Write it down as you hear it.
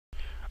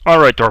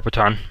Alright,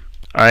 Dorpaton.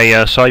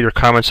 I saw your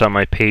comments on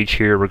my page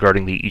here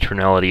regarding the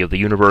eternality of the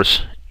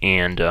universe,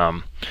 and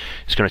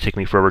it's going to take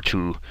me forever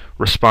to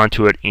respond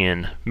to it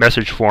in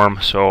message form,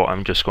 so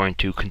I'm just going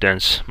to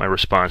condense my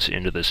response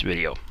into this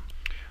video.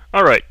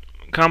 Alright,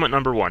 comment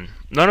number 1.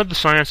 None of the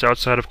science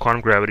outside of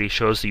quantum gravity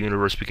shows the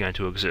universe began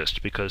to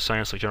exist, because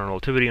science like general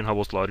relativity and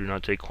Hubble's law do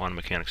not take quantum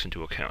mechanics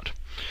into account.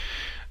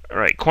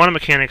 Alright, quantum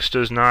mechanics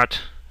does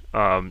not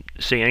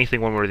say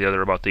anything one way or the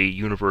other about the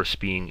universe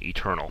being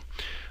eternal.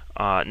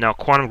 Now,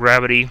 quantum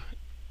gravity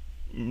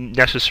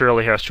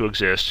necessarily has to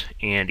exist,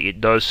 and it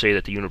does say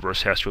that the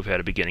universe has to have had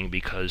a beginning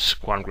because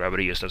quantum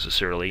gravity is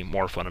necessarily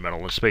more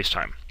fundamental than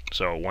space-time.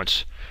 So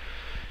once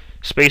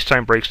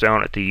space-time breaks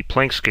down at the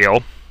Planck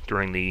scale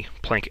during the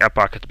Planck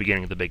epoch at the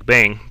beginning of the Big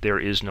Bang, there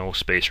is no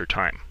space or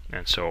time.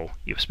 And so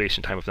if space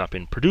and time have not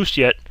been produced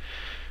yet,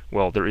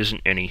 well, there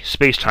isn't any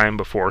space-time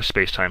before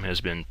space-time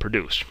has been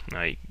produced.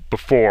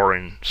 Before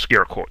in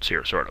scare quotes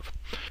here, sort of.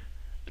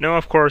 Now,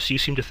 of course, you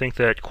seem to think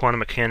that quantum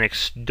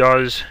mechanics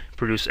does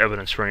produce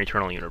evidence for an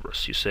eternal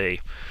universe. You say,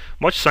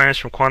 much science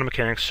from quantum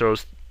mechanics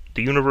shows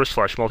the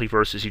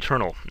universe/multiverse is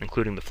eternal,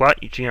 including the flat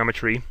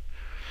geometry,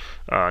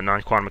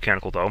 non-quantum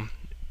mechanical though,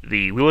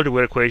 the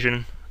Wheeler-DeWitt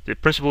equation, the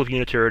principle of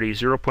unitarity,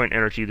 zero-point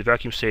energy, the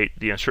vacuum state,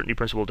 the uncertainty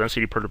principle,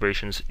 density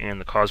perturbations, and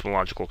the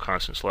cosmological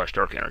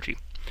constant/dark energy.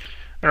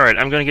 Alright,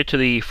 I'm going to get to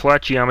the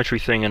flat geometry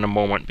thing in a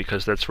moment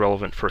because that's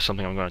relevant for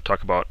something I'm going to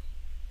talk about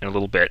in a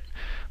little bit.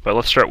 But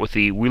let's start with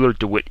the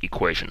Wheeler-DeWitt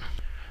equation.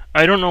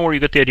 I don't know where you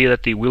get the idea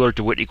that the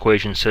Wheeler-DeWitt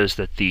equation says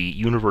that the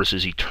universe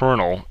is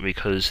eternal,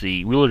 because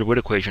the Wheeler-DeWitt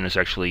equation is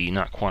actually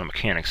not quantum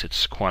mechanics,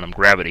 it's quantum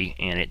gravity,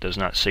 and it does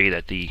not say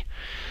that the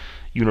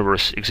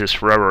universe exists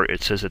forever.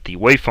 It says that the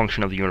wave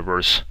function of the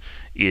universe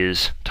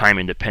is time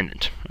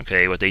independent.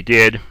 Okay, what they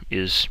did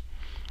is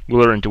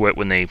Wheeler and DeWitt,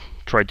 when they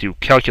tried to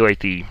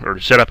calculate or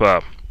set up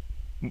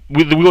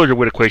the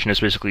Wheeler-DeWitt equation is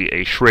basically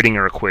a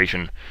Schrödinger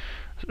equation,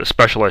 a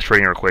specialized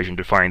Schrödinger equation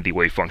to find the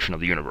wave function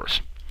of the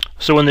universe.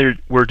 So when they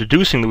were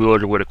deducing the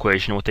Wheeler-DeWitt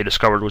equation, what they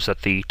discovered was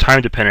that the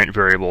time-dependent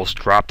variables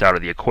dropped out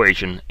of the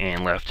equation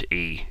and left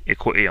a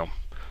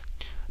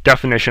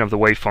definition of the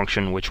wave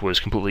function which was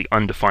completely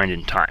undefined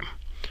in time.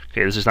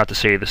 Okay, this is not to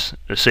say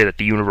that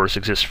the universe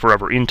exists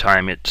forever in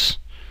time. If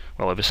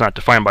it's not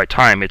defined by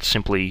time, it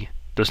simply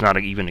does not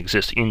even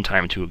exist in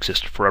time to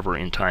exist forever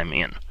in time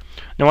in.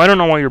 Now, I don't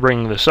know why you're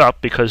bringing this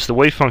up, because the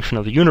wave function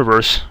of the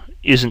universe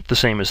isn't the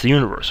same as the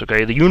universe.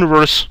 Okay, the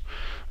universe,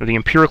 or the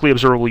empirically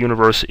observable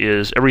universe,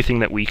 is everything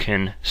that we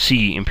can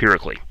see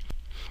empirically.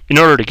 In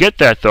order to get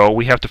that, though,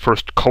 we have to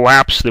first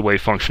collapse the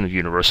wave function of the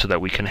universe so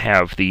that we can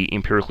have the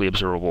empirically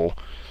observable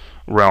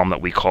realm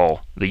that we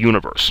call the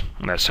universe.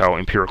 And that's how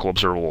empirical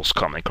observables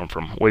come. They come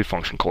from wave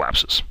function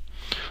collapses.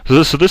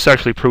 So this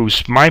actually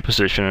proves my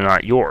position and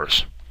not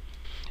yours.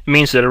 It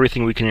means that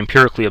everything we can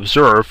empirically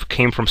observe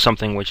came from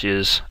something which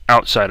is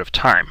outside of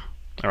time.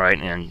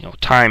 Alright, and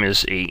time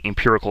is a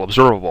empirical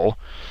observable,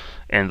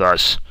 and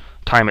thus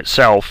time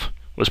itself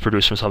was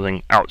produced from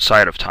something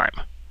outside of time.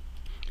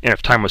 And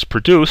if time was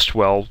produced,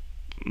 well,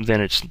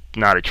 then it's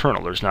not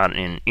eternal. There's not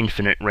an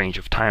infinite range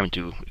of time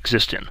to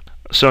exist in.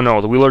 So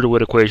no, the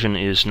Wheeler-DeWitt equation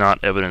is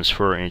not evidence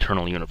for an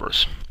eternal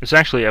universe. It's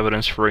actually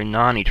evidence for a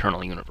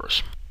non-eternal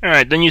universe.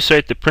 Alright, then you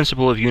cite the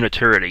principle of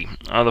unitarity.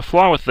 The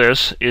flaw with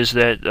this is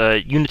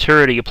that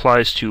unitarity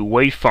applies to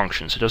wave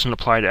functions. It doesn't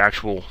apply to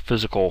actual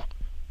physical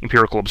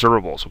empirical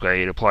observables.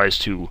 Okay, it applies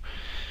to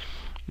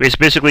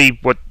basically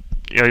what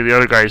the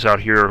other guys out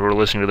here who are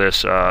listening to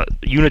this.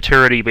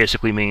 Unitarity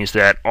basically means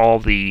that all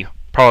the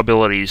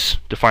probabilities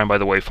defined by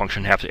the wave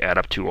function have to add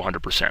up to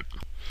 100%.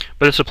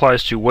 But this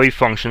applies to wave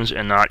functions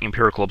and not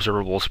empirical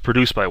observables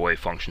produced by wave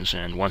functions.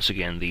 And once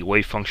again, the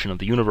wave function of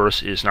the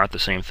universe is not the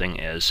same thing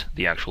as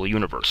the actual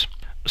universe.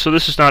 So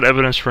this is not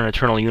evidence for an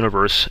eternal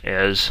universe,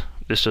 as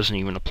this doesn't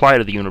even apply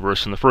to the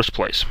universe in the first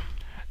place.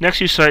 Next,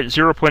 you cite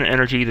zero-point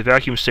energy, the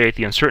vacuum state,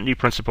 the uncertainty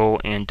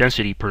principle, and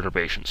density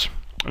perturbations.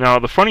 Now,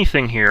 the funny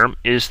thing here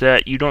is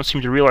that you don't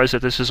seem to realize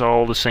that this is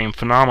all the same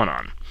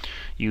phenomenon.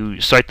 You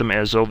cite them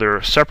as though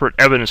they're separate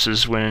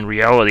evidences, when in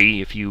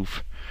reality, if you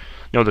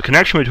know the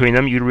connection between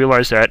them, you'd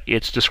realize that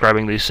it's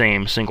describing the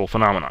same single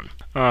phenomenon.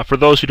 For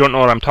those who don't know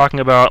what I'm talking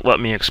about, let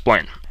me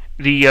explain.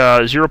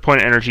 The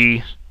zero-point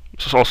energy,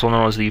 also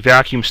known as the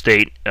vacuum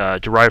state,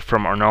 derived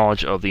from our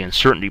knowledge of the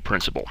uncertainty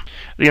principle.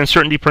 The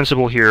uncertainty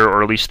principle here,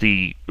 or at least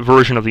the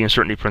version of the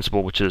uncertainty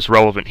principle which is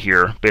relevant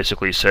here,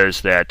 basically says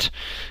that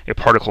a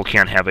particle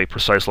can't have a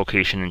precise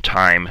location in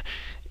time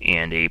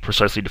and a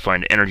precisely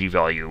defined energy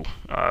value,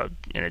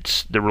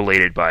 and they're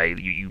related by,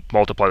 you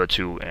multiply the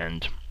two,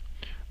 and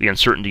the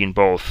uncertainty in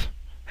both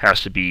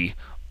has to be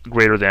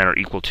greater than or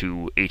equal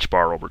to h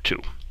bar over 2.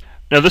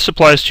 Now, this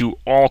applies to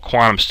all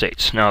quantum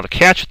states. Now, the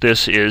catch with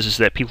this is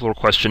that people are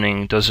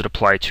questioning, does it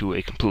apply to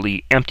a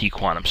completely empty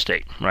quantum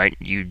state, right?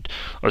 You'd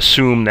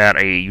assume that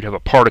you'd have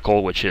a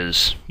particle which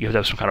is, you have to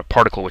have some kind of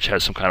particle which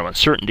has some kind of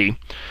uncertainty.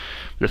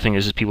 The thing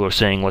is people are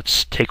saying,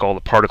 let's take all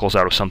the particles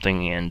out of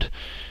something, and,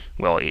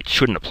 well, it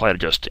shouldn't apply to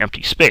just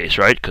empty space,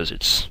 right? Because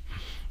it's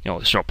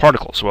there's no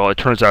particles. Well, it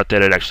turns out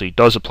that it actually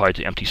does apply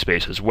to empty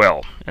space as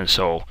well, and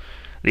so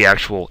the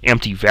actual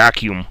empty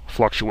vacuum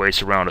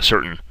fluctuates around a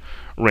certain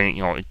range,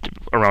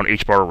 around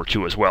h bar over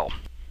 2 as well.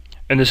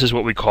 And this is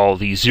what we call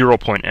the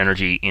 0-point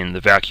energy in the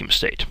vacuum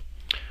state.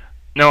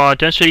 Now,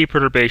 density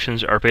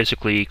perturbations are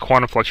basically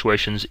quantum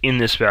fluctuations in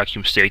this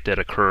vacuum state that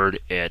occurred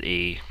at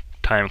a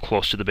time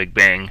close to the Big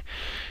Bang,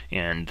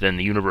 and then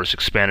the universe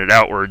expanded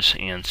outwards,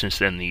 and since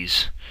then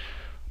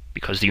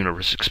because the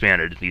universe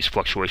expanded, these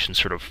fluctuations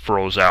sort of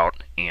froze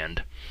out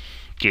and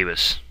gave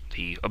us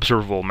the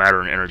observable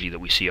matter and energy that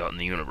we see out in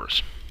the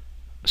universe.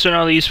 So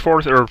now these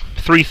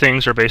three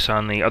things are based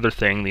on the other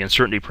thing, the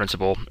uncertainty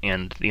principle,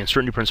 and the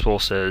uncertainty principle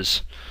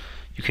says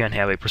you can't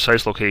have a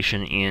precise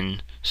location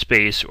in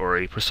space or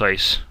a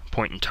precise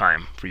point in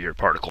time for your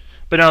particle.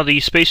 But now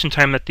the space and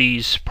time that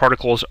these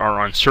particles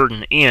are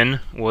uncertain in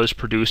was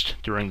produced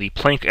during the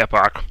Planck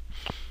epoch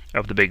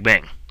of the Big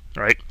Bang,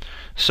 right?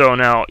 So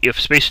now if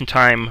space and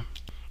time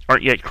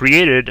aren't yet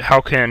created, how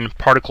can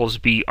particles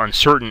be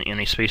uncertain in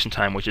a space and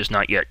time which is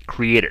not yet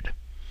created?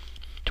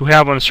 To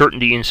have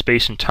uncertainty in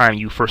space and time,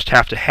 you first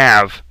have to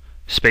have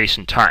space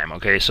and time.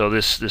 Okay, so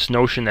this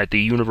notion that the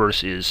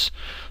universe is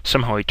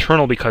somehow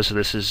eternal because of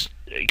this is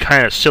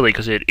kind of silly,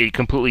 because it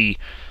completely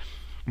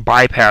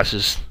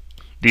bypasses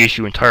the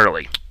issue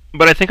entirely.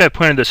 But I think I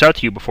pointed this out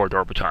to you before,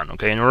 Dorpaton.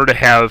 Okay, in order to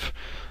have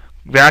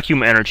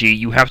vacuum energy,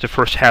 you have to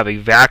first have a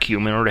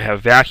vacuum. In order to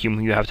have vacuum,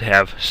 you have to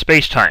have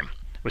space-time.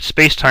 But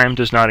space-time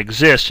does not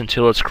exist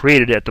until it's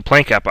created at the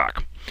Planck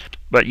epoch.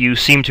 But you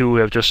seem to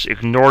have just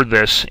ignored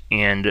this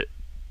and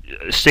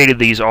stated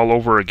these all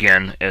over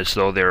again as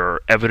though they're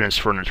evidence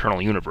for an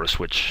eternal universe,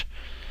 which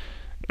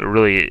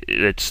really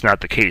it's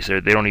not the case.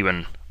 They don't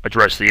even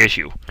address the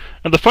issue.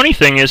 Now the funny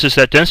thing is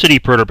that density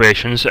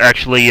perturbations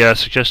actually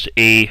suggest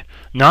a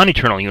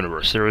non-eternal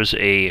universe. There was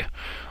a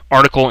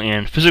article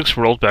in Physics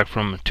World back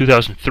from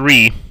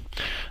 2003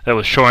 that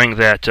was showing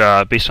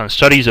that based on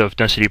studies of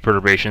density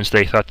perturbations,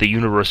 they thought the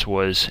universe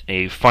was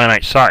a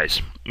finite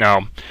size.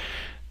 Now,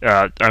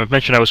 I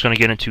mentioned I was going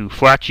to get into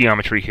flat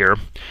geometry here.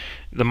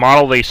 The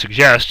model they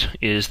suggest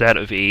is that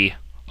of a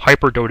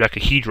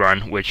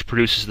hyperdodecahedron, which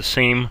produces the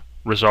same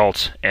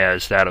results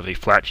as that of a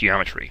flat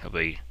geometry.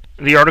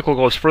 The article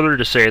goes further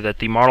to say that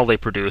the model they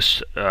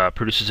produces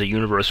a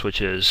universe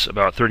which is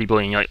about 30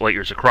 billion light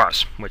years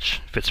across, which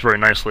fits very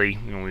nicely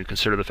when we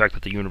consider the fact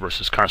that the universe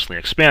is constantly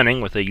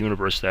expanding, with a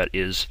universe that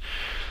is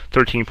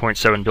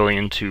 13.7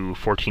 billion to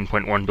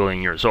 14.1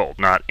 billion years old,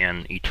 not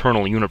an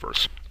eternal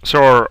universe.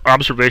 So our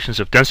observations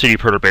of density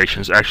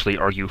perturbations actually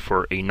argue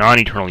for a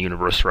non-eternal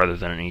universe rather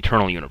than an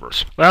eternal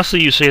universe.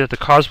 Lastly, you say that the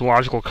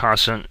cosmological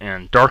constant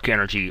and dark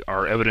energy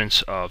are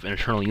evidence of an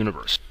eternal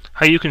universe.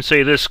 How you can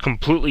say this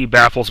completely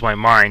baffles my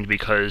mind,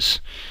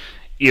 because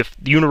if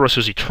the universe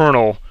was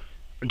eternal,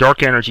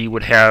 dark energy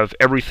would have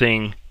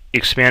everything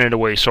expanded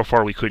away so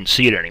far we couldn't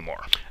see it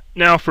anymore.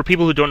 Now, for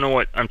people who don't know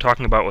what I'm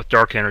talking about with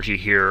dark energy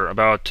here,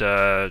 about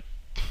 10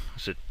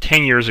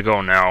 years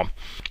ago now,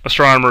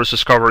 astronomers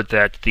discovered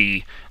that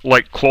the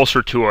light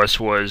closer to us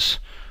was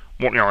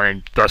more,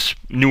 and thus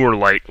newer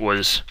light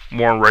was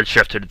more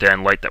redshifted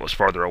than light that was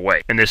farther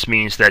away. And this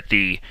means that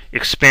the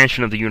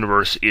expansion of the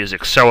universe is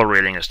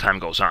accelerating as time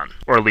goes on,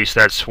 or at least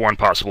that's one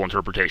possible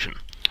interpretation.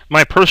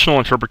 My personal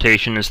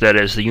interpretation is that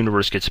as the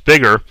universe gets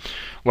bigger,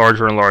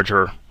 larger and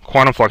larger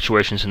quantum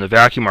fluctuations in the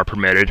vacuum are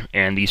permitted,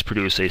 and these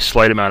produce a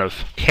slight amount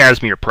of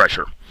Casimir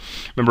pressure.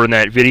 Remember in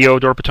that video,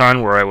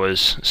 Dorpaton, where I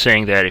was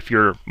saying that if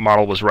your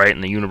model was right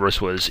and the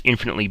universe was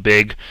infinitely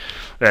big,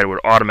 that it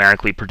would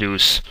automatically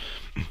produce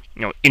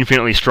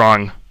infinitely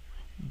strong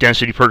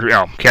density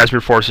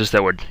Casimir forces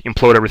that would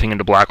implode everything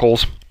into black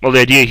holes? Well,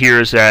 the idea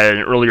here is that at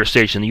an earlier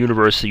stage in the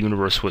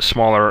universe was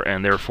smaller,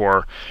 and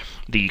therefore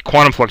the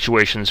quantum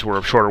fluctuations were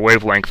of shorter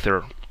wavelength.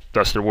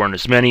 Thus there weren't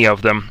as many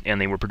of them, and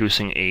they were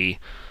producing a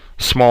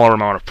smaller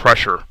amount of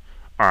pressure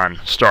on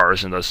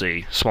stars, and thus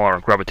a smaller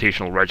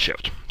gravitational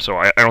redshift. So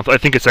I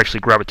think it's actually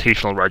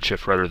gravitational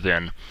redshift rather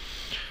than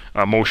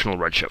motional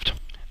redshift.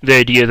 The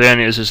idea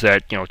then is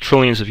that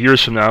trillions of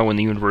years from now, when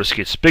the universe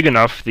gets big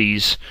enough,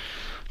 these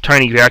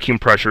tiny vacuum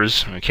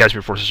pressures,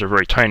 Casimir forces are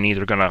very tiny,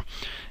 they're going to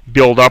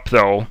build up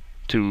though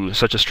to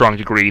such a strong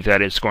degree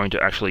that it's going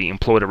to actually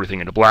implode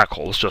everything into black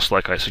holes, just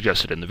like I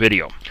suggested in the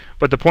video.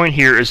 But the point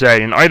here is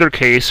that in either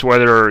case,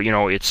 whether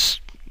it's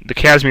the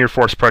Casimir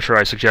force pressure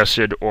I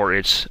suggested, or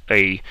it's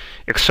a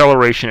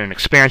acceleration and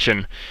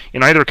expansion,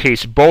 in either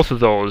case, both of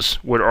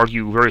those would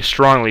argue very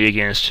strongly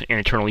against an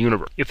eternal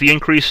universe. If the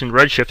increase in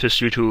redshift is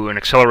due to an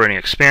accelerating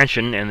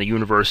expansion and the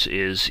universe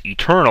is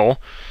eternal,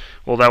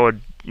 well, that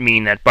would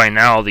mean that by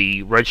now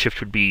the redshift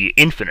would be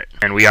infinite,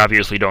 and we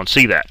obviously don't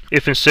see that.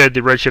 If instead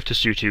the redshift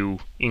is due to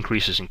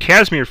increases in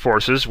Casimir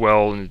forces,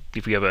 well,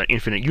 if we have an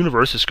infinite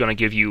universe, it's going to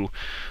give you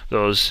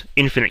those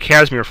infinite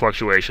Casimir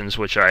fluctuations,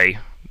 which I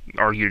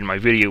argued in my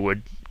video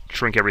would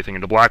shrink everything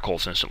into black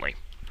holes instantly.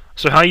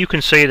 So how you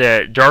can say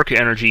that dark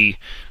energy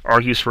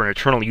argues for an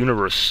eternal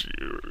universe,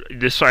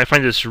 I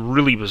find this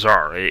really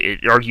bizarre.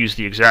 It argues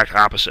the exact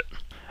opposite.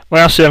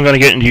 Lastly, I'm going to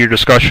get into your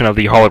discussion of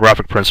the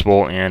holographic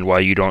principle and why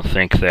you don't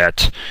think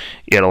that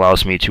it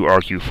allows me to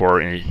argue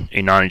for a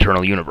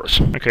non-eternal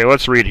universe. Okay,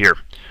 let's read here.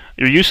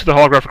 Your use of the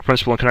holographic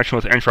principle in connection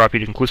with entropy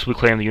to conclusively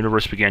claim the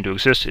universe began to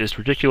exist is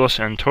ridiculous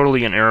and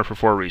totally in error for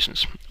 4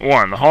 reasons.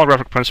 1. The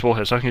holographic principle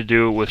has nothing to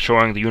do with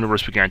showing the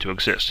universe began to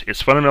exist.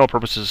 Its fundamental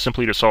purpose is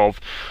simply to solve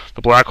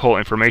the black hole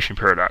information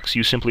paradox.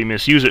 You simply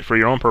misuse it for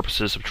your own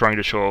purposes of trying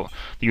to show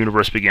the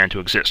universe began to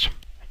exist.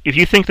 If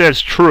you think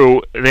that's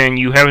true, then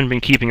you haven't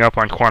been keeping up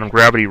on quantum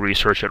gravity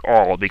research at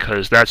all,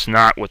 because that's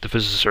not what the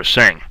physicists are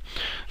saying.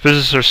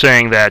 Physicists are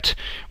saying that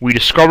we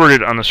discovered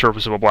it on the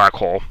surface of a black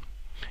hole,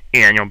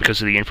 and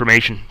because of the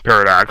information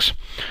paradox,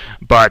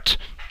 but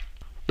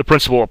the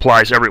principle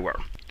applies everywhere.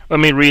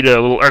 Let me read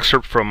a little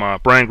excerpt from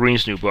Brian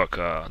Greene's new book,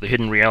 The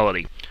Hidden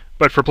Reality.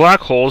 But for black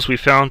holes, we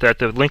found that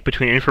the link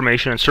between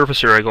information and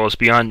surface area goes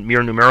beyond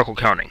mere numerical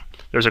counting.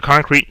 There's a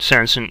concrete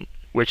sense in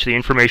which the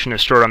information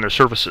is stored on their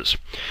surfaces.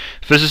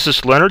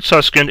 Physicists Leonard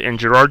Susskind and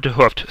Gerard de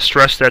Hooft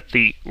stressed that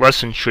the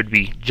lesson should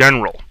be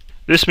general.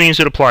 This means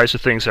it applies to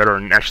things that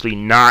are actually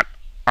not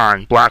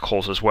on black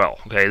holes as well.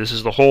 Okay, this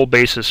is the whole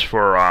basis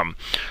for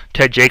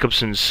Ted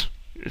Jacobson's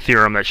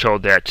theorem that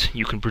showed that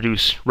you can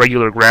produce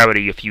regular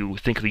gravity if you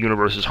think of the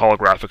universe as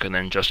holographic and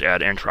then just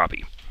add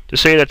entropy. To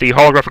say that the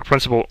holographic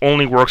principle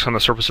only works on the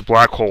surface of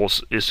black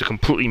holes is to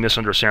completely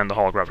misunderstand the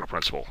holographic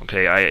principle.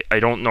 Okay, I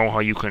don't know how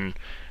you can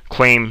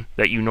claim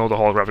that you know the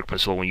holographic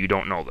principle when you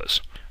don't know this.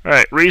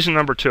 Alright, reason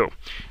number 2.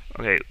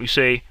 Okay, we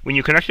say, when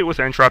you connect it with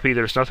entropy,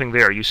 there's nothing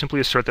there. You simply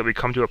assert that we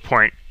come to a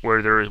point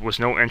where there was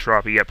no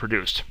entropy yet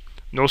produced.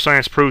 No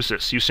science proves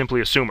this. You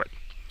simply assume it.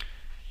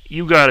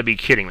 You gotta be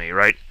kidding me,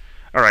 right?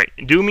 Alright,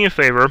 do me a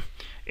favor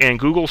and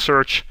Google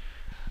search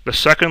the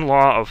second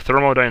law of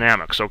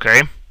thermodynamics,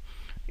 okay?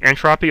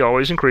 Entropy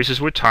always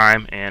increases with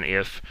time, and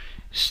if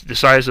the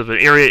size of an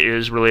area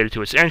is related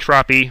to its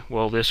entropy,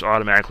 well, this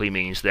automatically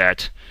means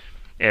that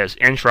as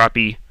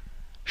entropy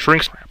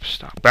shrinks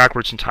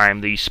backwards in time,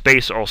 the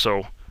space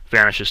also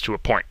vanishes to a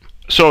point.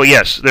 So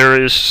yes,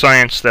 there is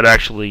science that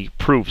actually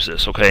proves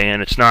this, okay?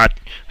 And it's not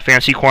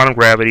fancy quantum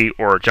gravity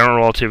or general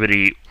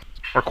relativity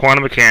or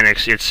quantum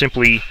mechanics. It's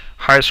simply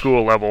high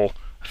school level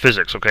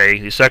physics, okay?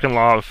 The second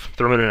law of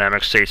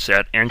thermodynamics states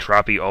that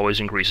entropy always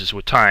increases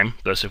with time.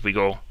 Thus, if we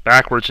go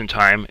backwards in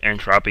time,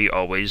 entropy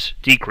always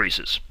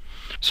decreases.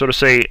 So to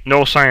say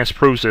no science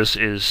proves this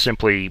is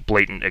simply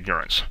blatant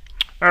ignorance.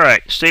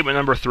 Alright, statement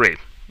number 3.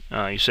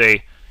 You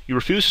say, you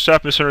refuse to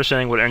stop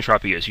misunderstanding what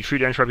entropy is. You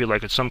treat entropy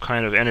like it's some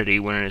kind of entity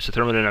when it's a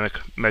thermodynamic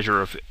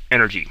measure of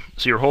energy.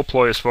 So your whole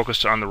ploy is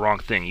focused on the wrong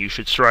thing. You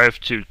should strive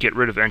to get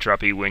rid of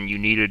entropy when you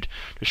needed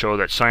to show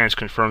that science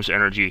confirms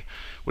energy,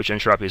 which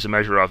entropy is a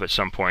measure of at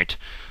some point,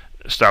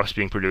 stops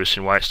being produced,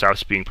 and why it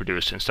stops being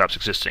produced and stops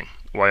existing,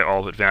 why all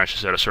of it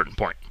vanishes at a certain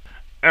point.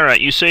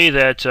 Alright, you say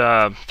that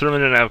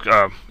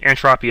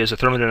entropy is a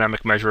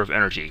thermodynamic measure of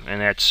energy,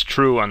 and that's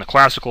true on the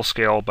classical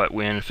scale, but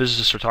when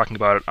physicists are talking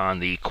about it on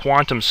the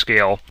quantum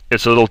scale,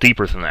 it's a little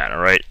deeper than that,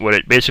 alright? What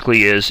it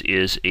basically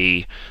is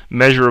a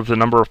measure of the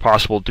number of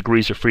possible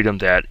degrees of freedom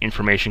that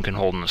information can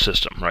hold in the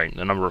system, right?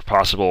 The number of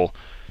possible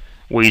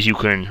ways you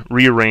can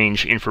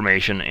rearrange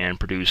information and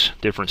produce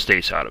different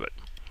states out of it.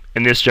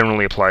 And this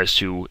generally applies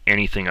to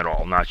anything at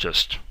all, not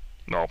just,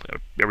 well,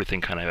 everything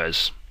kind of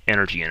has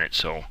energy in it,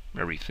 so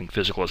everything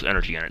physical has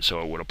energy in it,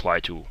 so it would apply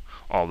to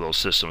all those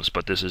systems.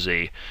 But this is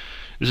a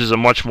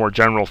much more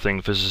general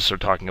thing physicists are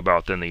talking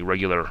about than the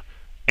regular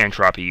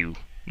entropy you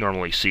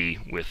normally see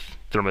with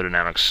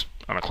thermodynamics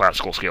on a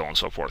classical scale and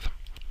so forth.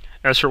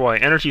 As for why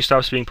energy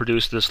stops being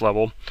produced at this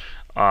level,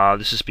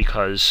 this is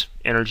because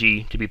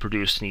energy to be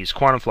produced needs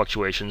quantum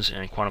fluctuations,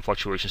 and quantum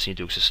fluctuations need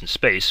to exist in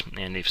space,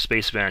 and if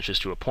space vanishes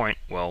to a point,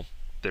 well,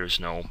 there's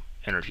no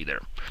energy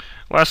there.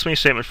 Lastly,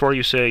 statement 4,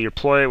 you say your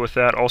ploy with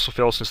that also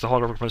fails since the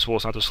holographic principle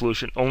is not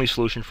the only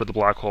solution for the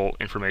black hole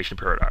information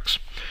paradox.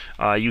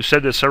 You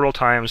said this several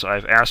times.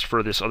 I've asked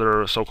for this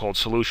other so-called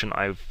solution.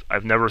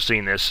 I've never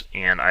seen this,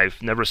 and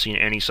I've never seen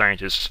any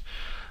scientists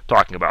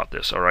talking about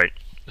this, alright?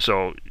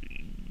 So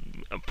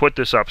put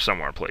this up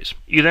somewhere, please.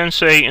 You then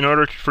say, in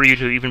order for you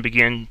to even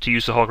begin to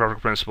use the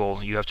holographic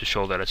principle, you have to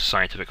show that it's a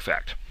scientific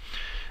fact.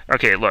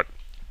 Okay, look,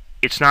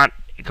 it's not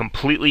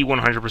completely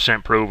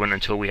 100% proven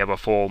until we have a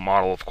full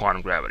model of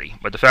quantum gravity.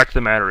 But the fact of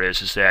the matter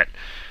is that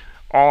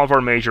all of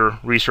our major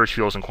research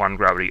fields in quantum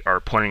gravity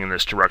are pointing in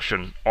this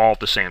direction all at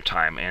the same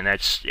time, and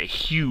that's a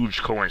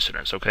huge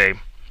coincidence, okay?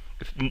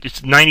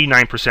 It's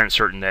 99%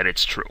 certain that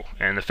it's true.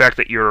 And the fact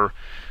that you're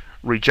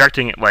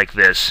rejecting it like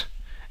this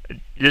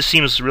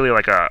seems really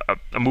like a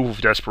move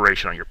of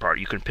desperation on your part.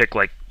 You can pick,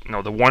 like, the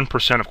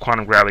 1% of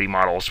quantum gravity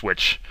models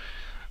which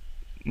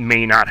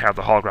may not have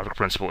the holographic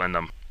principle in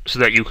them, so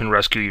that you can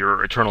rescue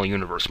your eternal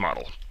universe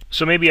model.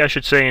 So maybe I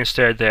should say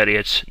instead that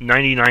it's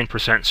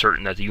 99%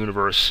 certain that the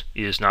universe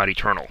is not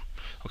eternal.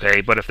 Okay,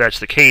 but if that's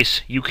the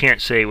case, you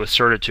can't say with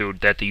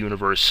certitude that the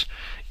universe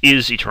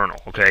is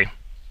eternal, okay?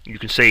 You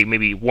can say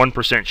maybe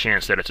 1%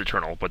 chance that it's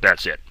eternal, but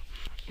that's it.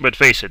 But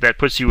face it, that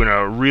puts you in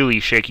a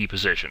really shaky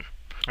position.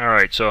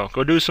 Alright, so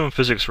go do some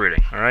physics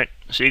reading, alright?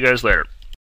 See you guys later.